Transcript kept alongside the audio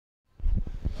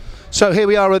So here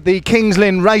we are at the Kings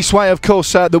Lynn Raceway, of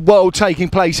course, the World taking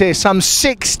place here. Some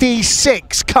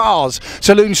 66 cars,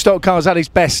 Saloon stock cars at its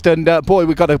best, and boy,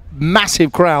 we've got a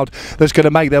massive crowd that's going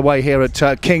to make their way here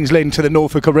at Kings Lynn to the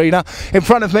Norfolk Arena. In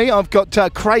front of me, I've got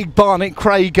Craig Barnett.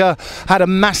 Craig had a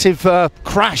massive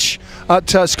crash at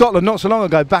Scotland not so long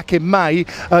ago, back in May.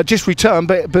 Just returned,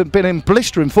 but been in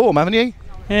blistering form, haven't you?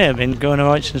 Yeah, been going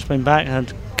alright since been back.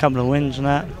 Had a couple of wins and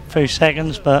that, a few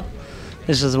seconds, but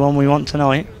this is the one we want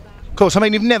tonight. Of course, I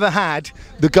mean, you've never had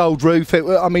the gold roof.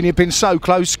 I mean, you've been so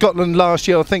close. Scotland last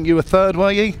year, I think you were third,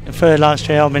 were you? Third last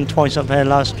year. I've been twice up here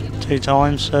last 2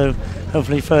 times, so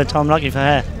hopefully third time lucky for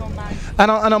here. And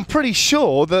I'm pretty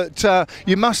sure that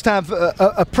you must have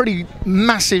a pretty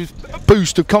massive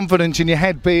boost of confidence in your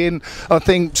head, being, I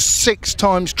think, 6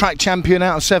 times track champion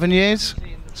out of 7 years?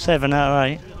 7 out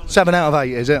of 8. 7 out of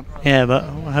 8, is it? Yeah, but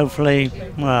hopefully,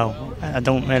 well, I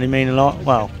don't really mean a lot.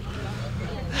 Well,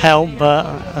 help, but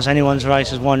as anyone's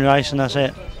race is one race and that's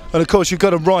it. And of course you've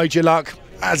got to ride your luck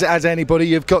as anybody.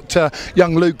 You've got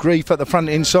young Luke Grief at the front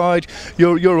inside,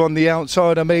 you're on the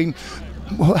outside. I mean,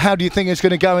 how do you think it's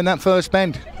going to go in that first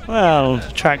bend? Well,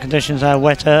 track conditions are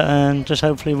wetter and just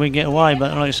hopefully we get away,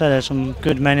 but like I said, there's some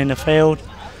good men in the field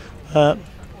to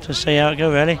see how it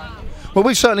goes, really. Well,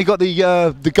 we've certainly got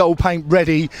the gold paint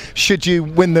ready should you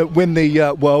win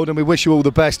the world, and we wish you all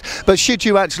the best. But should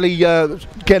you actually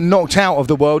get knocked out of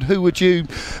the world, who would you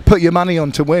put your money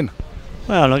on to win?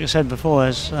 Well, like I said before,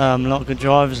 there's a lot of good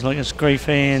drivers, like it's Griefy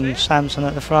and Samson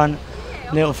at the front.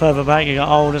 A little further back, you got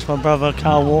Aldous, my brother,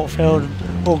 Carl Waterfield,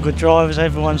 all good drivers.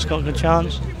 Everyone's got a good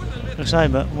chance, like I say.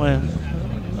 But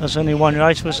there's only one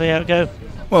race. We'll see how it goes.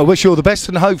 Well, wish you all the best,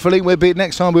 and hopefully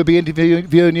next time we'll be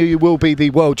interviewing you, you will be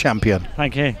the world champion.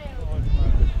 Thank you.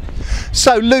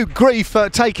 So Luke Grief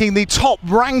taking the top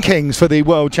rankings for the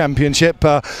world championship,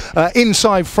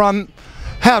 inside front.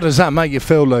 How does that make you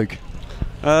feel, Luke?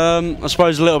 I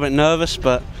suppose a little bit nervous,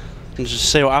 but just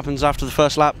see what happens after the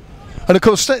first lap. And of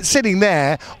course, sitting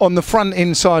there on the front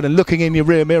inside and looking in your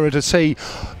rear mirror to see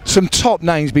some top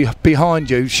names behind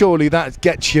you, surely that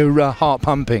gets your heart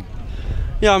pumping.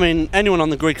 Yeah, I mean, anyone on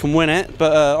the grid can win it,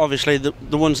 but obviously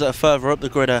the ones that are further up the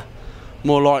grid are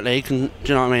more likely, do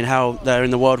you know what I mean, how they're in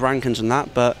the world rankings and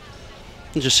that, but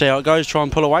just see how it goes, try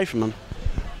and pull away from them.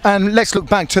 And let's look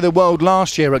back to the world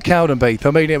last year at Cowdenbeath.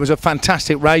 I mean, it was a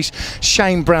fantastic race.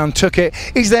 Shane Brown took it.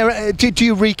 Is there? Did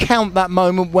you recount that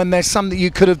moment when there's something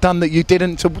you could have done that you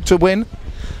didn't to win?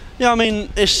 Yeah, I mean,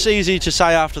 it's easy to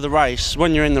say after the race.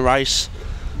 When you're in the race,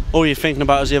 all you're thinking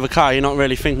about is the other car. You're not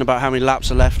really thinking about how many laps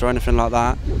are left or anything like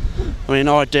that. I mean,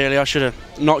 ideally, I should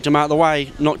have knocked him out of the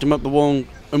way, knocked him up the wall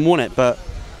and won it, but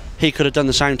he could have done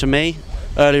the same to me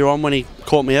earlier on when he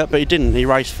caught me up, but he didn't. He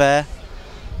raced fair.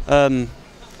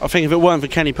 I think if it weren't for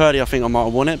Kenny Purdy, I think I might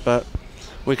have won it, but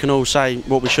we can all say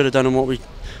what we should have done and what we'll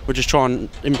just try and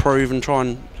improve and try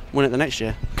and win it the next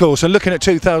year. Of course, and looking at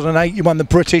 2008, you won the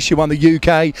British, you won the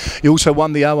UK, you also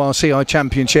won the ORCI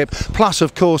Championship, plus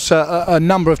of course a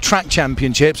number of track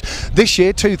championships. This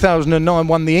year, 2009,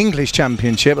 won the English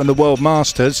Championship and the World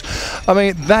Masters. I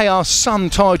mean, they are some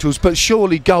titles, but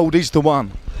surely gold is the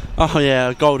one. Oh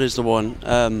yeah, gold is the one.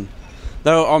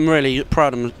 Though I'm really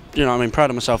proud of, proud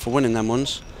of myself for winning them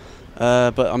ones.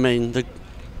 But I mean,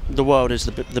 the world is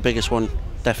the biggest one,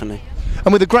 definitely.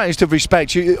 And with the greatest of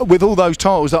respect, with all those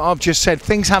titles that I've just said,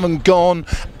 things haven't gone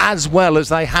as well as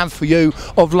they have for you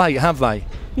of late, have they?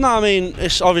 No, I mean,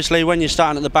 it's obviously when you're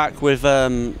starting at the back with,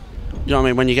 when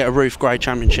you get a roof grade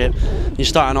championship, you're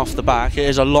starting off the back, it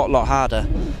is a lot harder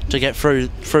to get through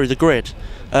the grid.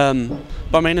 But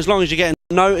I mean, as long as you're getting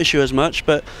no issue as much,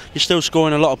 but you're still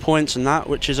scoring a lot of points and that,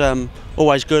 which is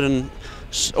always good and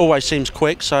always seems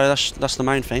quick, so that's the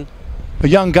main thing. A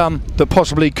young gun that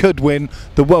possibly could win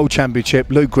the World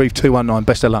Championship, Luke Grief 219,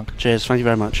 best of luck. Cheers, thank you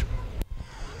very much.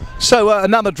 So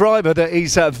another driver that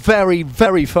is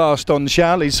very fast on the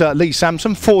shell is Lee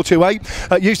Sampson,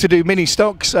 428, used to do mini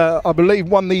stocks, I believe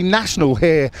won the national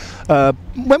here,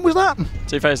 when was that?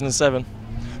 2007.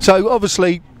 So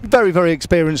obviously very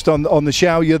experienced on the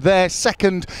shell. You're there,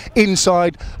 second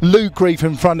inside, Luke Grief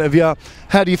in front of you.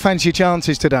 How do you fancy your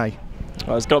chances today?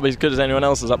 Well, it's got to be as good as anyone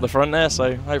else's up the front there,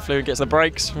 so hopefully we get the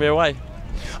brakes, we're away.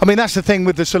 I mean, that's the thing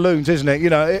with the saloons, isn't it? You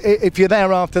know, if you're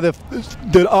there after the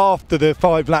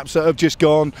 5 laps that have just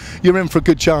gone, you're in for a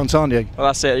good chance, aren't you? Well,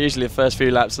 that's it. Usually the first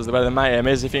few laps is where the mayhem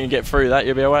is. If you can get through that,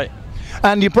 you'll be away.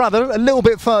 And your brother, a little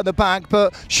bit further back,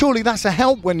 but surely that's a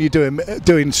help when you're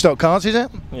doing stock cars, is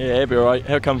it? Yeah, he'll be all right.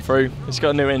 He'll come through. He's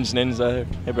got a new engine in, so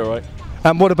he'll be all right.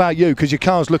 And what about you? Because your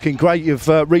car's looking great. You've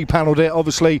repanelled it.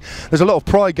 Obviously, there's a lot of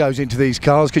pride goes into these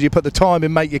cars because you put the time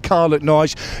in, make your car look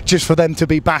nice, just for them to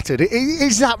be battered.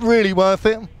 Is that really worth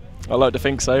it? I like to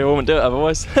think so. I wouldn't do it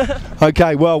otherwise.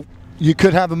 Okay, well, you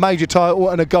could have a major title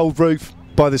and a gold roof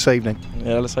by this evening.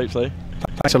 Yeah, let's hope so.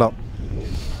 Thanks a lot.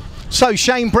 So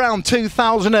Shane Brown,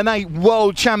 2008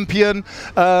 world champion,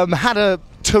 had a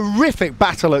terrific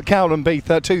battle at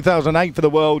Cowdenbeath 2008 for the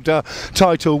world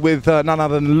title with none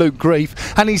other than Luke Grief,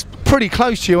 and he's pretty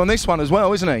close to you on this one as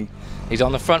well, isn't he? He's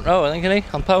on the front row, I think, isn't he,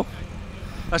 on pole?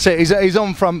 That's it, he's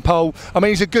on front pole. I mean,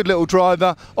 he's a good little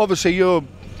driver. Obviously, you're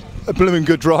a blooming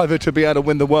good driver to be able to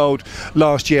win the world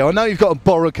last year. I know you've got a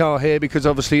borrow car here because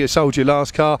obviously you sold your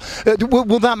last car.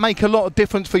 Will that make a lot of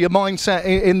difference for your mindset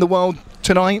in the world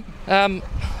tonight?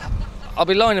 I'll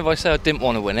be lying if I say I didn't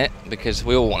want to win it, because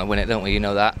we all want to win it, don't we? You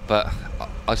know that. But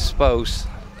I suppose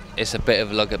it's a bit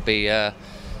of like I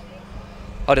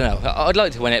don't know. I'd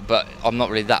like to win it, but I'm not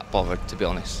really that bothered, to be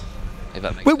honest. If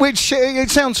that makes sense. Which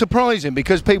it sounds surprising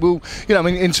because people, you know, I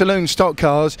mean, in saloon stock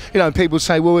cars, you know, people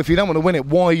say, well, if you don't want to win it,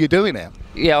 why are you doing it?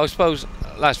 Yeah, I suppose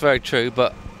that's very true,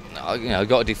 but you know, I've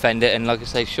got to defend it. And like I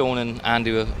say, Sean and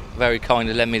Andy were very kind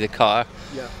to lend me the car.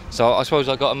 Yeah. So I suppose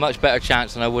I got a much better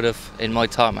chance than I would have in my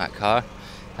tarmac car.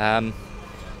 Of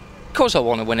course I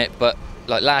want to win it, but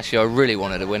like last year I really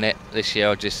wanted to win it. This year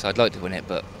I'd like to win it,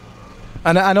 but.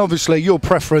 And obviously your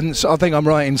preference, I think I'm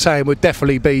right in saying, would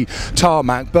definitely be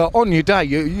tarmac. But on your day,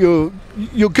 you're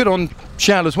good on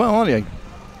shell as well, aren't you?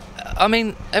 I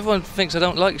mean, everyone thinks I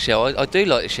don't like shell. I do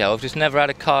like the shell. I've just never had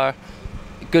a car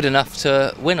good enough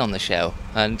to win on the shell.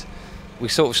 And we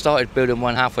sort of started building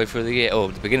one halfway through the year,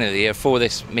 or the beginning of the year, for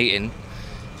this meeting.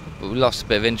 But we lost a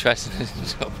bit of interest and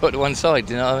sort of put it to one side.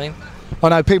 Do you know what I mean? I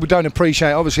know people don't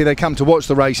appreciate, obviously they come to watch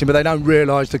the racing, but they don't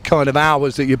realise the kind of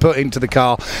hours that you put into the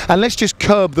car. And let's just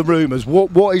curb the rumours.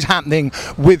 What is happening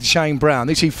with Shane Brown?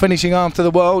 Is he finishing after the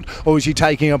world, or is he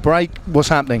taking a break? What's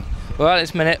happening? Well, at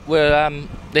this minute,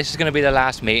 this is going to be the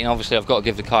last meeting. Obviously I've got to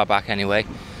give the car back anyway.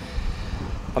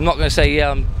 I'm not going to say,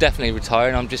 yeah, I'm definitely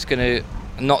retiring. I'm just going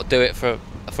to not do it for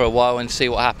a while and see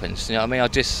what happens. You know what I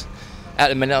mean? At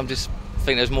the minute, I'm just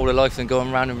think there's more to life than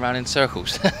going round and round in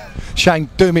circles. Shane,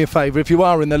 do me a favour, if you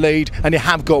are in the lead and you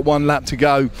have got one lap to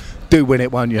go, do win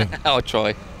it, won't you? I'll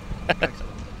try.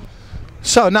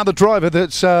 So another driver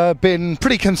that's been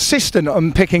pretty consistent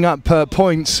on picking up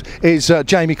points is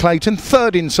Jamie Clayton,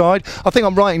 third inside. I think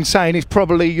I'm right in saying he's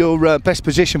probably your best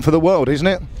position for the world, isn't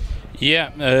it?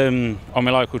 Yeah, on my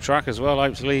local track as well,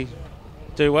 hopefully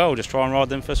do well, just try and ride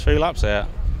them first few laps out.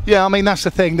 Yeah, I mean, that's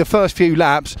the thing. The first few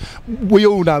laps, we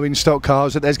all know in stock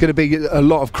cars that there's going to be a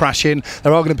lot of crashing.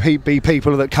 There are going to be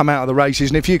people that come out of the races,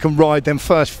 and if you can ride them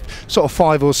first sort of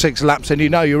 5 or 6 laps, then you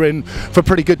know you're in for a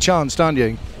pretty good chance, don't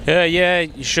you? Yeah,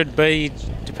 you should be.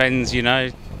 Depends, you know,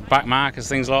 back markers,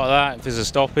 things like that. If there's a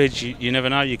stoppage, you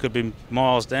never know. You could be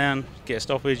miles down, get a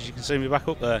stoppage, you can soon be back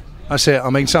up there. That's it. I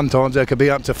mean, sometimes there could be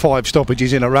up to 5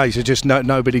 stoppages in a race. It's just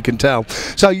nobody can tell.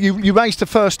 So you raced the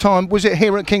first time. Was it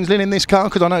here at Kings Lynn in this car?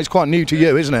 Because I know it's quite new to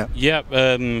you, isn't it? Yep.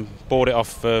 Bought it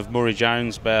off of Murray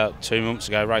Jones about 2 months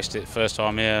ago. Raced it first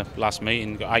time here last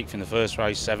meeting. Got 8th in the first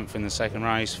race, 7th in the second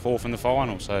race, 4th in the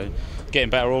final. So getting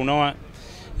better all night.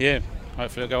 Yeah.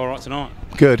 Hopefully it'll go all right tonight.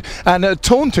 Good. And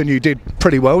Taunton you did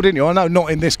pretty well, didn't you? I know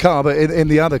not in this car, but in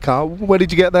the other car. Where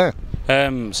did you get there?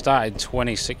 Started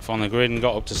 26th on the grid and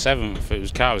got up to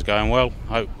 7th. Car was going well.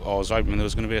 I was hoping there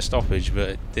was going to be a stoppage, but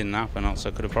it didn't happen. So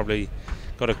I could have probably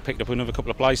picked up another couple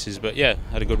of places, but yeah,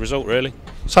 had a good result really.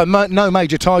 So no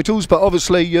major titles, but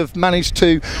obviously you've managed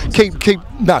to keep.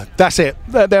 No, that's it.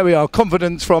 There we are.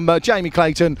 Confidence from Jamie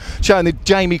Clayton, showing the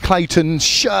Jamie Clayton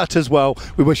shirt as well.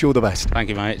 We wish you all the best. Thank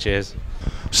you, mate. Cheers.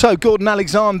 So Gordon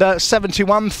Alexander,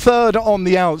 71, third on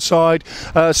the outside,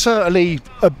 certainly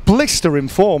a blister in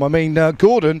form. I mean,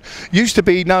 Gordon used to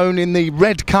be known in the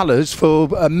red colours for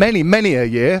many a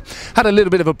year. Had a little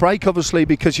bit of a break, obviously,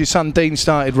 because your son Dean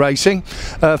started racing.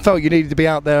 Felt you needed to be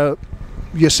out there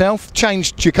yourself.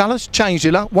 Changed your colours, changed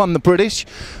your luck, won the British.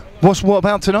 What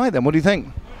about tonight then? What do you think?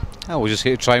 Oh, we're just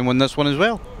here to try and win this one as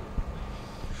well.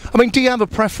 I mean, do you have a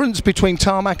preference between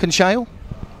tarmac and shale?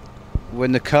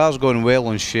 When the car's going well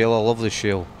on shale, I love the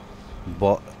shale,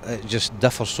 but it just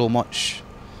differs so much.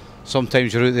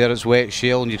 Sometimes you're out there, it's wet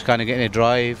shale and you kind of get any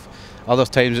drive. Other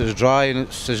times it's dry and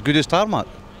it's as good as tarmac.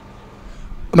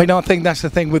 I mean, I think that's the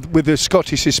thing with the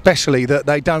Scottish especially, that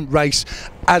they don't race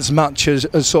as much as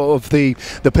sort of the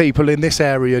people in this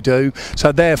area do.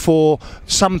 So therefore,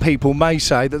 some people may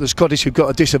say that the Scottish have got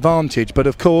a disadvantage. But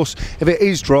of course, if it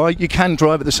is dry, you can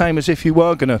drive it the same as if you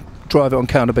were going to drive it on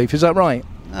Cowdenbeath. Is that right?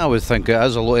 I would think it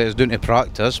is. A lot it's down to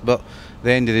practice, but at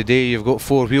the end of the day, you've got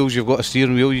 4 wheels, you've got a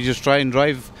steering wheel, you just try and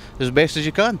drive as best as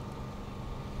you can.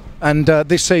 And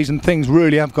this season things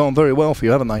really have gone very well for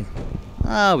you, haven't they?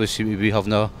 We seem to be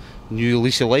having a new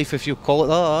lease of life, if you call it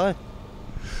that. Aye.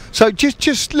 So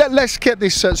let's get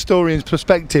this story in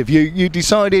perspective. You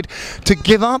decided to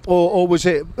give up, or was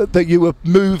it that you were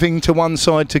moving to one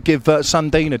side to give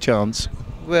Sundin a chance?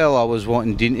 Well, I was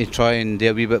wanting Dean to try and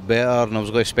do a wee bit better, and I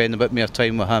was going to spend a bit more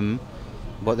time with him.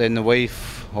 But then the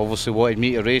wife obviously wanted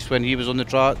me to race when he was on the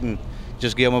track and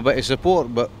just give him a bit of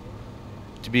support. But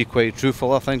to be quite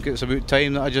truthful, I think it's about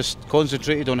time that I just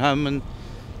concentrated on him and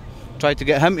tried to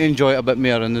get him to enjoy it a bit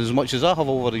more, and as much as I have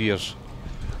over the years.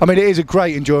 I mean, it is a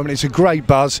great enjoyment. It's a great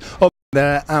buzz up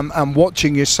there and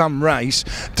watching your son race.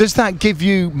 Does that give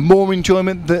you more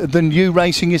enjoyment than you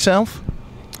racing yourself?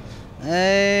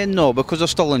 No, because I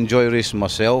still enjoy racing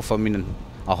myself. I mean,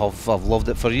 I've loved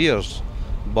it for years,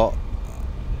 but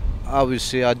I would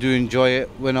say I do enjoy it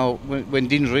when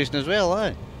Dean's racing as well.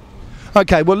 Aye.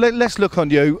 Okay, well let's look on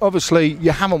you. Obviously,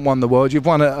 you haven't won the world. You've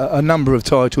won a number of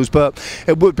titles, but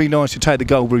it would be nice to take the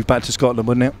gold roof back to Scotland,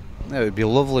 wouldn't it? It would be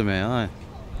lovely, mate. Aye.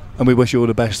 And we wish you all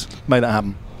the best. Make that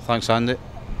happen. Thanks, Andy.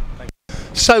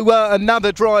 So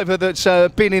another driver that's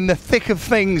been in the thick of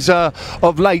things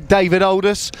of late, David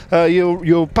Aldous.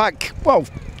 You're back, well,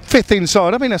 fifth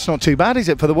inside. I mean, that's not too bad, is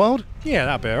it, for the world? Yeah,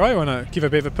 that'd be alright. Want to give a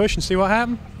bit of a push and see what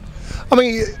happens? I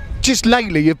mean, just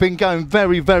lately you've been going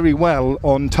very, very well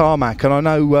on tarmac, and I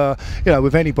know, you know,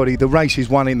 with anybody, the race is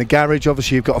won in the garage.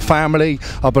 Obviously, you've got a family.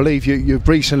 I believe you've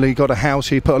recently got a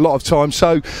house. You put a lot of time.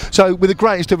 So, with the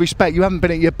greatest of respect, you haven't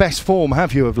been at your best form,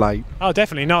 have you, of late? Oh,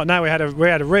 definitely not. No, we had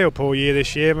a real poor year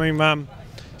this year. I mean,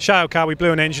 shale car, we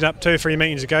blew an engine up 2 or 3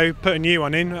 meetings ago. Put a new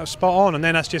one in, that was spot on, and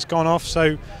then that's just gone off.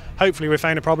 So. Hopefully we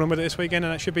found a problem with it this weekend,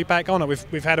 and it should be back on it.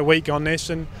 We've had a week on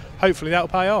this, and hopefully that'll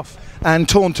pay off. And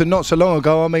Taunton, not so long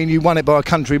ago, I mean, you won it by a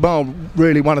country mile.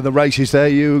 Really, one of the races there,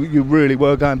 you really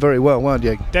were going very well, weren't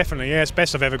you? Definitely, yeah. It's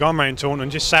best I've ever gone round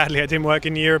Taunton. Just sadly, it didn't work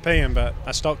in the European, but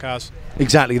that's stock cars.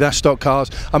 Exactly, that's stock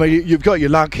cars. I mean, you've got your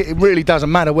luck. It really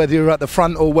doesn't matter whether you're at the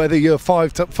front or whether you're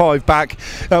 5 back.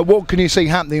 What can you see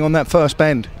happening on that first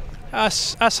bend?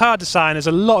 That's hard to say, and there's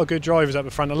a lot of good drivers up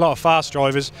the front, a lot of fast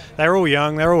drivers. They're all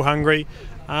young, they're all hungry.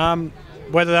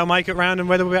 Whether they'll make it round and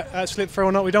whether we slip through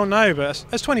or not, we don't know, but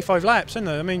there's 25 laps, isn't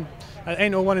there? I mean, it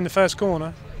ain't all one in the first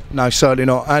corner. No, certainly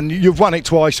not. And you've won it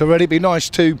twice already. It'd be nice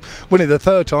to win it the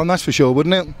third time, that's for sure,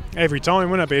 wouldn't it? Every time,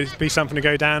 wouldn't it? Be something to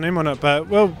go down in, wouldn't it? But,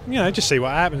 well, you know, just see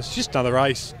what happens. It's just another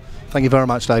race. Thank you very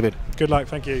much, David. Good luck,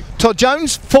 thank you. Todd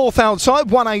Jones, 4th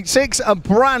outside, 186, a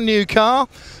brand new car.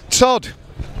 Todd,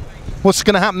 what's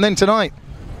going to happen then tonight?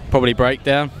 Probably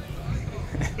breakdown.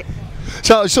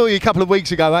 So I saw you a couple of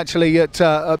weeks ago actually at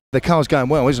the car's going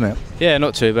well, isn't it? Yeah,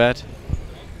 not too bad.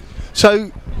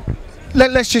 So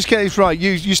let's just get this right.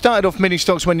 You started off mini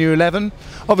stocks when you were 11.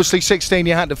 Obviously 16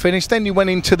 you had to finish. Then you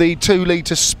went into the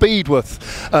 2-litre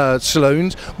Speedworth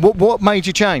saloons. What made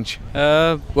you change?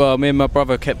 Well, me and my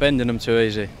brother kept bending them too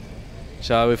easy.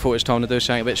 So we thought it was time to do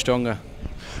something a bit stronger.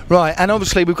 Right, and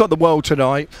obviously we've got the world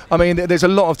tonight. I mean, there's a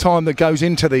lot of time that goes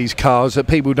into these cars that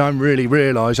people don't really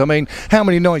realise. I mean, how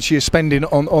many nights are you spending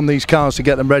on these cars to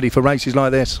get them ready for races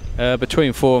like this?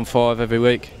 Between 4 and 5 every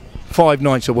week. 5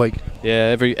 nights a week?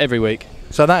 Yeah, every week.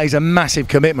 So that is a massive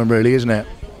commitment really, isn't it?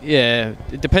 Yeah,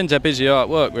 it depends how busy you are at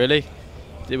work really,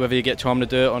 whether you get time to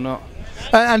do it or not.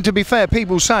 And to be fair,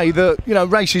 people say that, you know,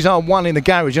 races are won in the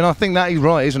garage, and I think that is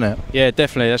right, isn't it? Yeah,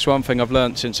 definitely. That's one thing I've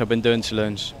learnt since I've been doing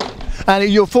saloons.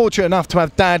 And you're fortunate enough to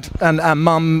have Dad and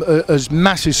Mum as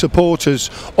massive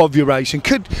supporters of your racing.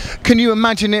 Can you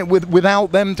imagine it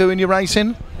without them doing your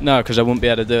racing? No, because I wouldn't be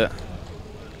able to do it.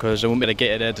 Because I wouldn't be able to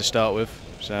get it there to start with.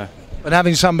 So. But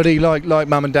having somebody like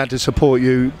Mum and Dad to support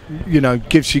you, you know,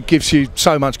 gives you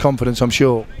so much confidence, I'm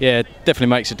sure. Yeah, it definitely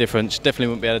makes a difference. Definitely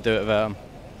wouldn't be able to do it without them.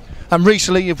 And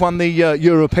recently you've won the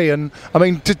European. I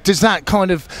mean, does that kind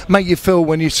of make you feel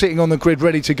when you're sitting on the grid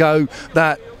ready to go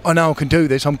that I know I can do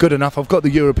this, I'm good enough, I've got the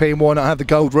European, why not have the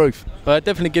gold roof? Well, it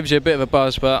definitely gives you a bit of a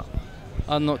buzz, but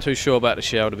I'm not too sure about the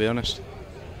shell, to be honest.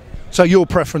 So your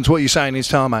preference, what you're saying, is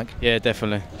tarmac? Yeah,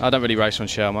 definitely. I don't really race on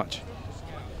shell much.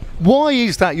 Why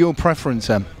is that your preference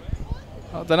then?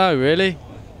 I don't know, really.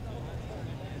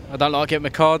 I don't like getting my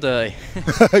car dirty.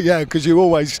 Yeah, because you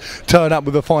always turn up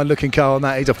with a fine looking car, and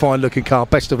that is a fine looking car.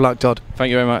 Best of luck, Todd.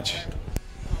 Thank you very much.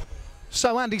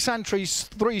 So Andy Santry's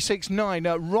 369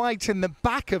 right in the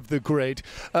back of the grid.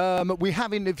 We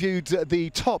have interviewed the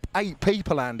top 8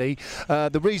 people, Andy.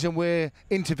 The reason we're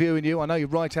interviewing you, I know you're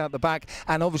right out the back,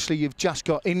 and obviously you've just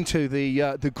got into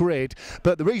the grid,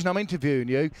 but the reason I'm interviewing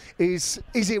you is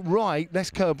it right, let's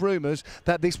curb rumours,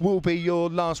 that this will be your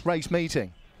last race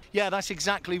meeting? Yeah, that's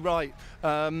exactly right.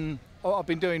 I've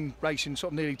been doing racing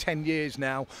sort of nearly 10 years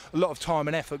now. A lot of time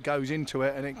and effort goes into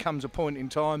it, and it comes a point in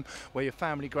time where your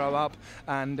family grow up,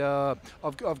 and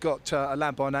I've got a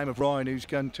lad by the name of Ryan who's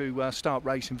going to start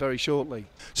racing very shortly.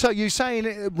 So you're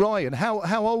saying, Ryan,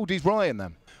 how old is Ryan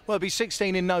then? Well, he'll be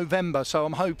 16 in November, so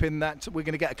I'm hoping that we're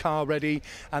going to get a car ready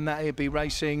and that he'll be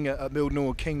racing at Mildenhall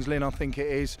or Kings Lynn, I think it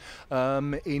is,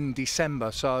 in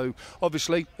December. So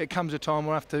obviously it comes a time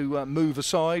we'll have to move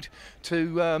aside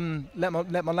to let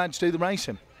my lads do the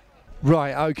racing.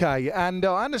 Right, okay, and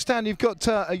I understand you've got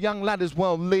a young lad as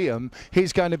well, Liam.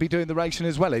 He's going to be doing the racing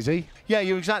as well, is he? Yeah,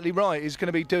 you're exactly right. He's going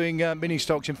to be doing mini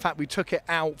stocks. In fact, we took it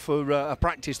out for a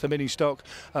practice, the mini stock,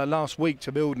 last week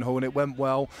to Mildenhall, and it went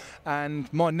well. And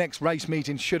my next race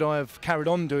meeting, should I have carried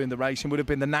on doing the racing, would have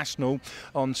been the National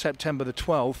on September the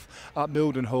 12th at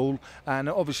Mildenhall. And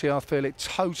obviously I feel it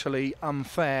totally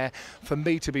unfair for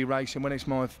me to be racing when it's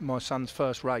my son's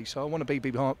first race. So I want to be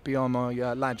behind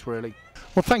my lads, really.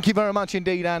 Well, thank you very much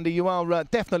indeed, Andy. You are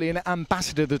definitely an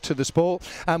ambassador to the sport,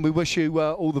 and we wish you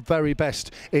all the very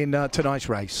best in tonight's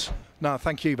race. No,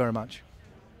 thank you very much.